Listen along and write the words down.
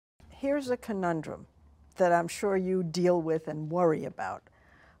Here's a conundrum that I'm sure you deal with and worry about.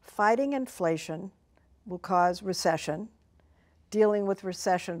 Fighting inflation will cause recession. Dealing with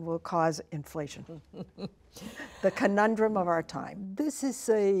recession will cause inflation. The conundrum of our time. This is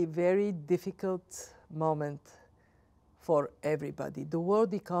a very difficult moment for everybody. The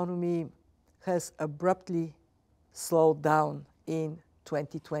world economy has abruptly slowed down in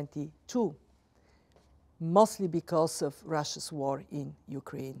 2022, mostly because of Russia's war in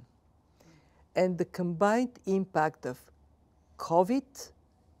Ukraine. And the combined impact of COVID,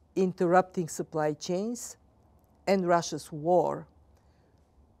 interrupting supply chains, and Russia's war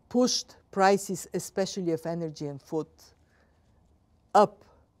pushed prices, especially of energy and food, up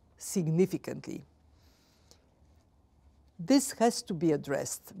significantly. This has to be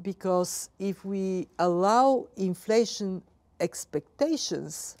addressed because if we allow inflation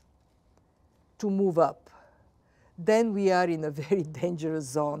expectations to move up, then we are in a very dangerous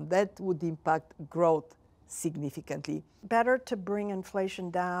zone. That would impact growth significantly. Better to bring inflation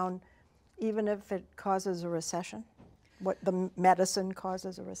down even if it causes a recession? What the medicine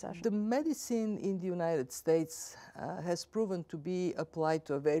causes a recession? The medicine in the United States has proven to be applied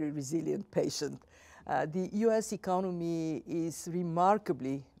to a very resilient patient. The US economy is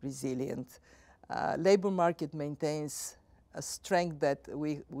remarkably resilient. Labor market maintains a strength that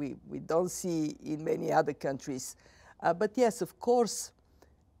we don't see in many other countries. But yes, of course,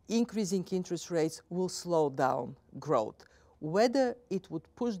 increasing interest rates will slow down growth. Whether it would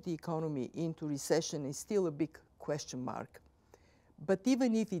push the economy into recession is still a big question mark. But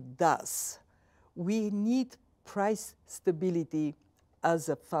even if it does, we need price stability as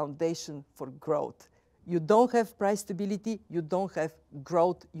a foundation for growth. You don't have price stability, you don't have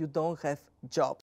growth, you don't have jobs.